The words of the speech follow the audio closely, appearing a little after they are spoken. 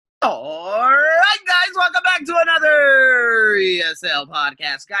All right, guys, welcome back to another ESL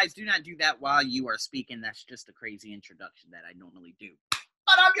podcast. Guys, do not do that while you are speaking. That's just a crazy introduction that I normally do.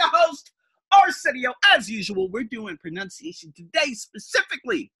 But I'm your host, Arsenio. As usual, we're doing pronunciation today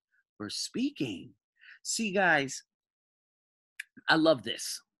specifically for speaking. See, guys, I love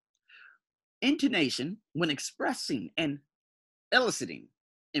this. Intonation when expressing and eliciting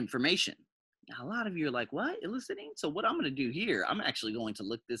information. Now, a lot of you are like, what? Eliciting? So what I'm going to do here, I'm actually going to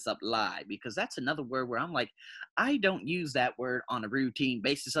look this up live because that's another word where I'm like, I don't use that word on a routine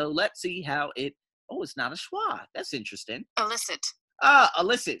basis. So let's see how it's not a schwa. That's interesting. Elicit.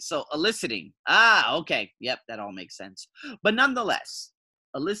 Elicit. So eliciting. Okay. Yep, that all makes sense. But nonetheless,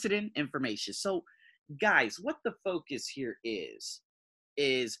 eliciting information. So guys, what the focus here is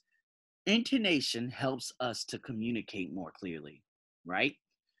intonation helps us to communicate more clearly, right?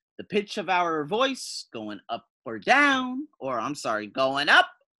 The pitch of our voice going up or down, going up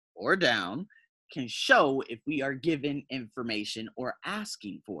or down, can show if we are given information or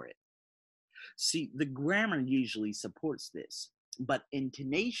asking for it. See, the grammar usually supports this, but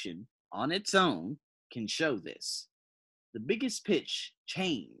intonation on its own can show this. The biggest pitch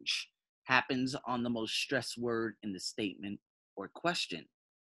change happens on the most stressed word in the statement or question.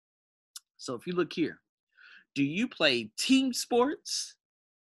 So if you look here, do you play team sports?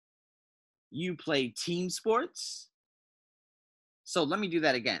 You play team sports? So let me do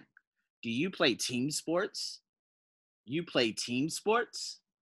that again. Do you play team sports? You play team sports?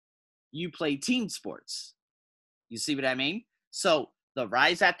 You play team sports. You see what I mean? So the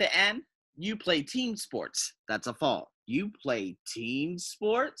rise at the end, you play team sports. That's a fall. You play team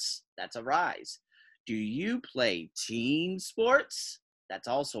sports? That's a rise. Do you play team sports? That's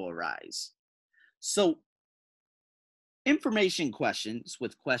also a rise. So information questions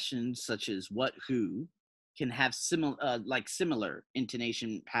with questions such as what, who, can have similar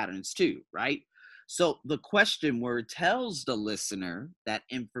intonation patterns too, right? So the question word tells the listener that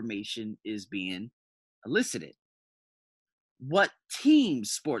information is being elicited. What team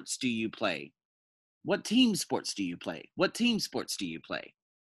sports do you play? What team sports do you play? What team sports do you play?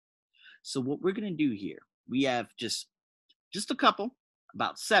 So what we're going to do here, we have just a couple,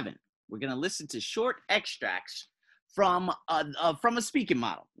 about 7. We're going to listen to short extracts from a speaking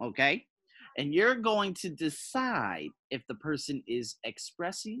model, okay? And you're going to decide if the person is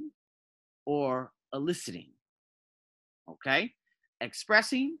expressing or eliciting, okay?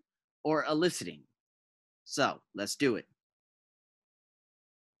 Expressing or eliciting. So let's do it.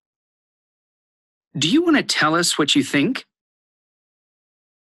 Do you want to tell us what you think?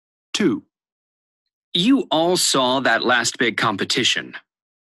 2, You all saw that last big competition.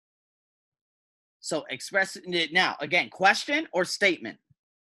 So expressing it now, again, question or statement?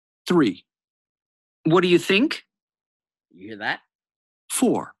 3, What do you think? You hear that?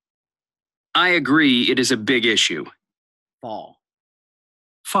 4, I agree it is a big issue. Fall.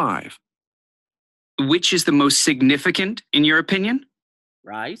 5, Which is the most significant, in your opinion?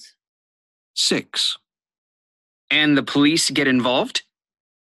 Rise. 6, And the police get involved?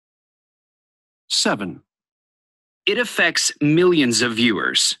 7, It affects millions of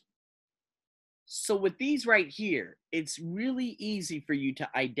viewers. So with these right here, it's really easy for you to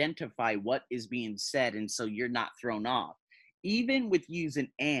identify what is being said, and so you're not thrown off. Even with using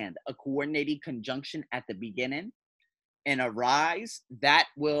and, a coordinating conjunction at the beginning, and a rise, that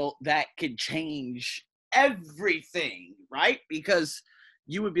could change everything, right? Because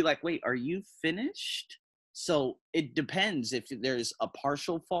you would be like, wait, are you finished? So it depends if there's a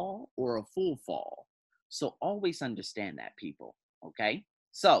partial fall or a full fall. So always understand that, people, okay?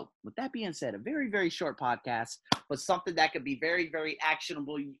 So with that being said, a very, very short podcast, but something that could be very, very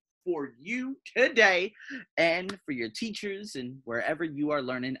actionable for you today and for your teachers and wherever you are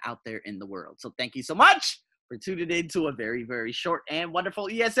learning out there in the world. So thank you so much for tuning in to a very, very short and wonderful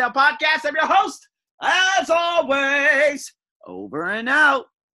ESL podcast. I'm your host, as always, over and out.